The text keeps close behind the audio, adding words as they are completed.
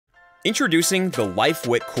Introducing the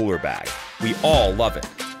Lifewit Cooler Bag. We all love it.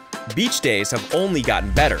 Beach days have only gotten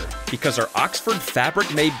better because our Oxford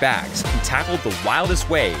fabric-made bags can tackle the wildest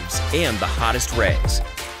waves and the hottest rays.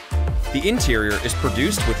 The interior is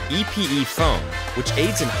produced with EPE foam, which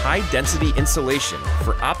aids in high-density insulation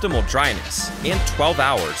for optimal dryness and 12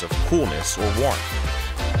 hours of coolness or warmth.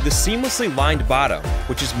 The seamlessly lined bottom,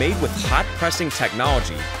 which is made with hot pressing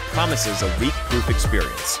technology, promises a leak-proof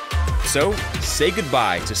experience. So, say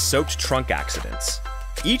goodbye to soaked trunk accidents.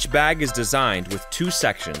 Each bag is designed with 2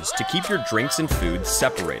 sections to keep your drinks and food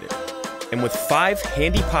separated. And with 5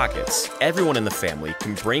 handy pockets, everyone in the family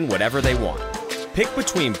can bring whatever they want. Pick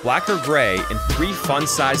between black or gray and 3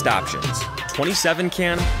 fun-sized options: 27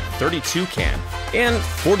 can, 32 can, and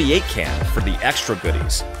 48 can for the extra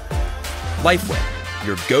goodies. Lifewit,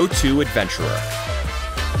 your go-to adventurer.